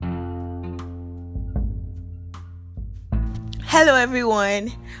Hello everyone,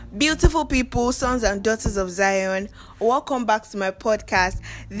 beautiful people, sons and daughters of Zion. Welcome back to my podcast.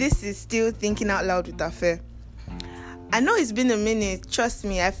 This is still Thinking Out Loud with Afe. I know it's been a minute, trust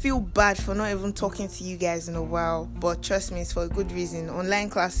me, I feel bad for not even talking to you guys in a while, but trust me, it's for a good reason. Online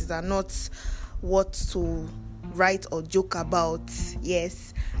classes are not what to write or joke about,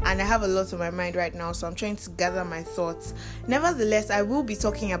 yes, and I have a lot on my mind right now, so I'm trying to gather my thoughts. Nevertheless, I will be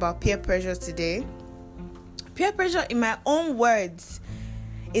talking about peer pressure today. Peer pressure, in my own words,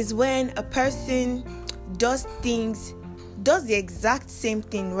 is when a person does the exact same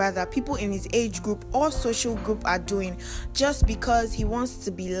thing, rather, people in his age group or social group are doing, just because he wants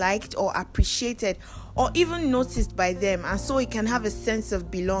to be liked or appreciated or even noticed by them, and so he can have a sense of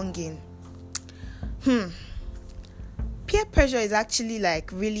belonging. Peer pressure is actually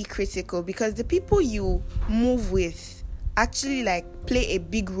really critical, because the people you move with actually play a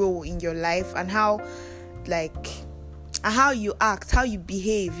big role in your life and how you act, how you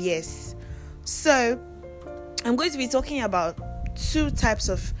behave, yes. So I'm going to be talking about two types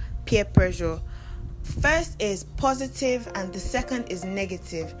of peer pressure. First is positive and the second is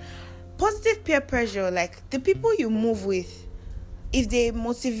negative. Positive peer pressure, the people you move with, if they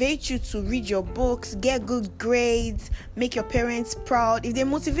motivate you to read your books, get good grades, make your parents proud, if they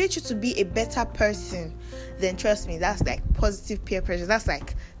motivate you to be a better person, then trust me, that's positive peer pressure. That's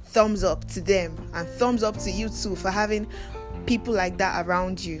thumbs up to them and thumbs up to you too for having people like that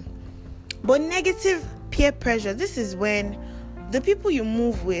around you. But negative peer pressure, this is when the people you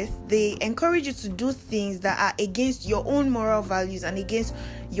move with, they encourage you to do things that are against your own moral values and against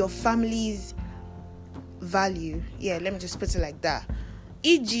your family's value. Yeah, let me just put it like that.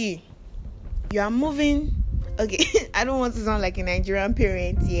 E.g., you are moving, okay, I don't want to sound like a Nigerian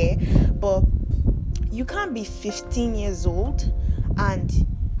parent, yeah, but you can't be 15 years old and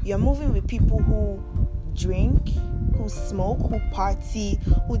you're moving with people who drink, who smoke, who party,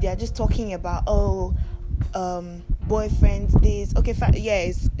 who they are just talking about, boyfriends, this. Okay,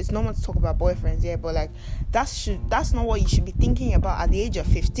 it's normal to talk about boyfriends, yeah, but that's not what you should be thinking about at the age of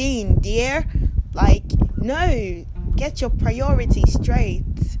 15, dear. No, get your priorities straight.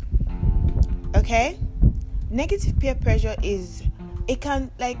 Okay? Negative peer pressure is, it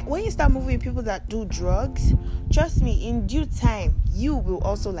can, when you start moving with people that do drugs, trust me, in due time, you will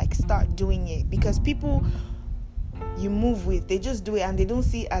also start doing it, because people you move with, they just do it and they don't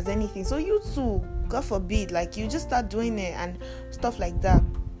see it as anything. So you too, God forbid, you just start doing it and stuff like that.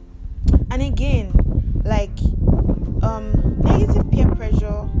 And again, negative peer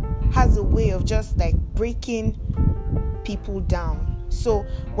pressure has a way of just breaking people down. So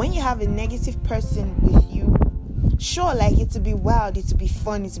when you have a negative person with you, sure, it will be wild, it will be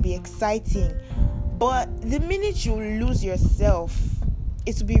fun, it will be exciting, but the minute you lose yourself,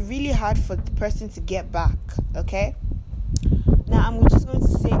 it will be really hard for the person to get back. Okay, now I'm just going to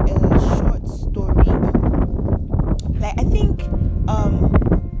say a short story. I think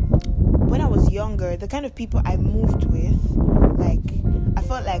when I was younger, the kind of people I moved with, I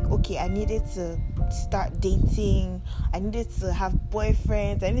felt okay, I needed to start dating, I needed to have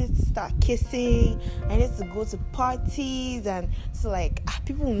boyfriends, I needed to start kissing, I needed to go to parties, and so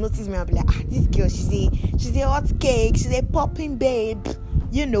people will notice me and be like, this girl, she's a hot cake, she's a popping babe,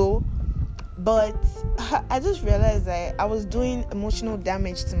 but I just realized that I was doing emotional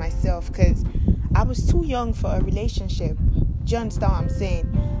damage to myself, because I was too young for a relationship. Do you understand what I'm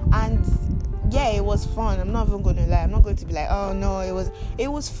saying? And yeah, it was fun. I'm not even going to lie. I'm not going to be oh no, it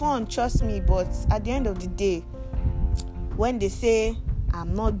was fun, trust me. But at the end of the day, when they say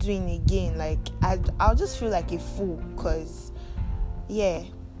I'm not doing it again, I'll just feel like a fool, because yeah,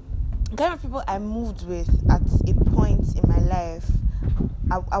 the kind of people I moved with at a point in my life,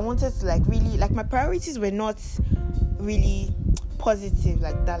 I wanted to really, my priorities were not really positive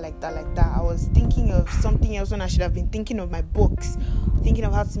like that. I was thinking of something else when I should have been thinking of my books, thinking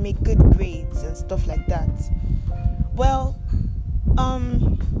of how to make good grades and stuff like that. Well,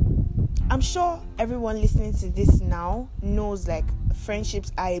 I'm sure everyone listening to this now knows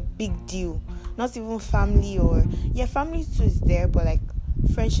friendships are a big deal. Not even family, or family too is there, but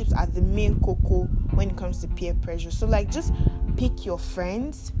friendships are the main cocoa when it comes to peer pressure. So just pick your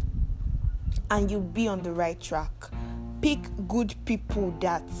friends and you'll be on the right track. Pick good people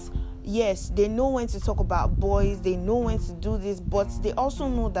that, yes, they know when to talk about boys, they know when to do this, but they also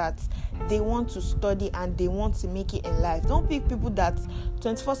know that they want to study and they want to make it in life. Don't pick people that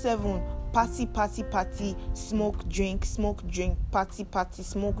 24/7 party, smoke, drink, party,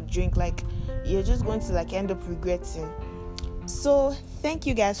 smoke, drink. You're just going to end up regretting. So thank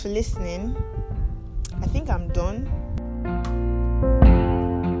you guys for listening. I think I'm done.